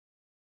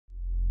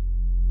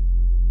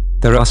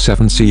there are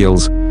 7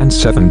 seals, and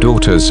 7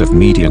 daughters of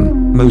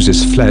Midian.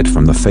 Moses fled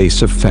from the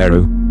face of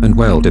Pharaoh, and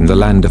dwelled in the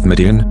land of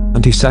Midian,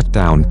 and he sat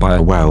down by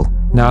a well.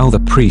 Now the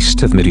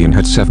priest of Midian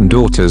had 7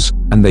 daughters,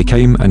 and they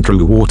came and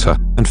drew water,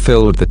 and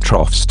filled the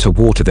troughs to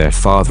water their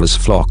father's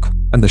flock.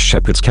 And the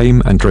shepherds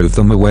came and drove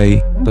them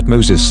away, but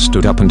Moses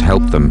stood up and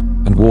helped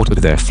them, and watered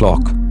their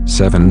flock.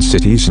 7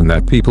 cities and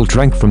their people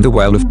drank from the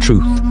well of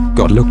truth.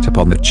 God looked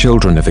upon the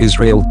children of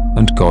Israel,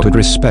 and God had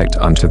respect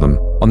unto them.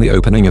 On the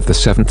opening of the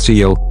 7th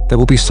seal, there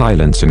will be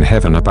silence in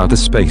heaven about the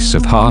space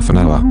of half an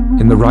hour.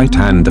 In the right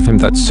hand of him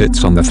that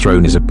sits on the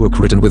throne is a book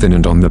written within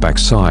and on the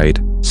backside,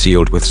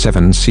 sealed with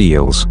 7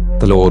 seals.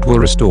 The Lord will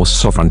restore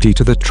sovereignty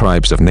to the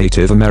tribes of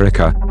Native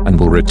America, and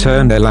will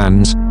return their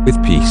lands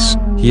with peace.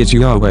 He is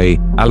Yahweh,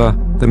 Allah,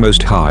 the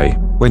Most High.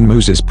 When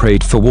Moses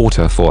prayed for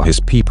water for his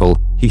people,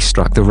 he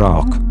struck the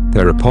rock.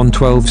 Thereupon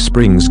 12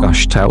 springs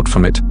gushed out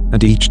from it,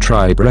 and each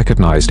tribe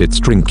recognized its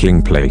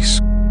drinking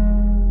place.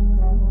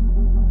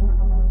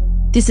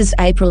 This is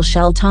April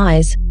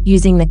Schulthies,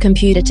 using the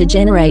computer to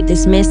generate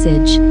this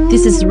message.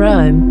 This is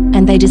Rome,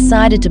 and they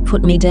decided to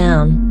put me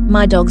down.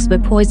 My dogs were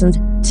poisoned,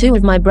 2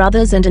 of my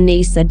brothers and a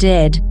niece are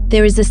dead.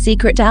 There is a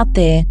secret out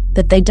there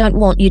that they don't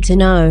want you to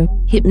know.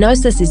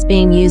 Hypnosis is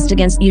being used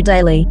against you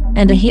daily,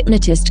 and a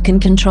hypnotist can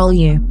control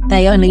you.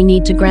 They only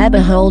need to grab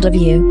a hold of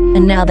you,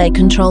 and now they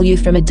control you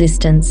from a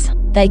distance.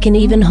 They can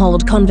even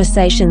hold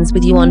conversations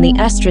with you on the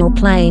astral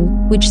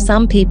plane, which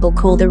some people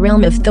call the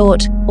realm of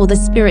thought, or the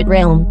spirit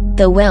realm.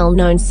 The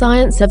well-known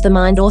Science of the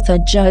Mind author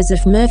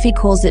Joseph Murphy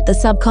calls it the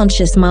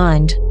subconscious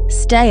mind.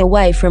 Stay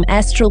away from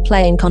astral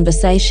plane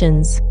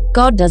conversations.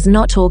 God does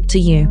not talk to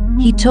you.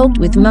 He talked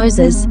with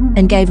Moses,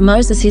 and gave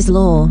Moses his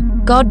law.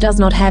 God does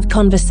not have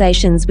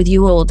conversations with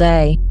you all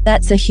day.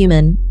 That's a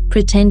human,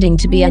 pretending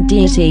to be a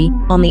deity,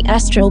 on the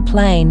astral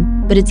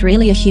plane, but it's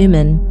really a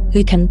human,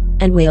 who can,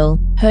 and will,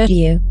 hurt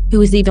you,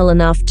 who is evil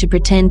enough to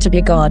pretend to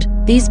be God.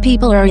 These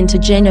people are into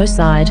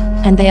genocide,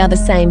 and they are the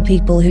same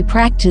people who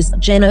practice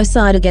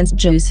genocide against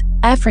Jews,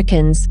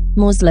 Africans,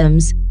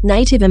 Muslims,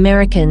 Native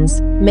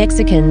Americans,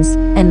 Mexicans,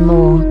 and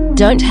more.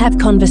 Don't have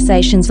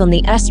conversations on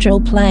the astral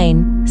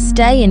plane.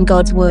 Stay in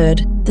God's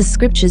word. The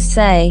scriptures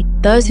say,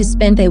 those who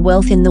spend their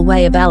wealth in the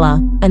way of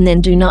Allah, and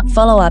then do not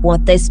follow up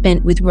what they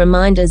spent with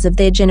reminders of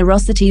their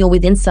generosity or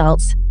with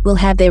insults, will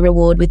have their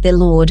reward with their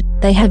Lord.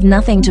 They have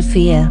nothing to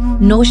fear,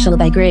 nor shall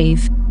they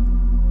grieve.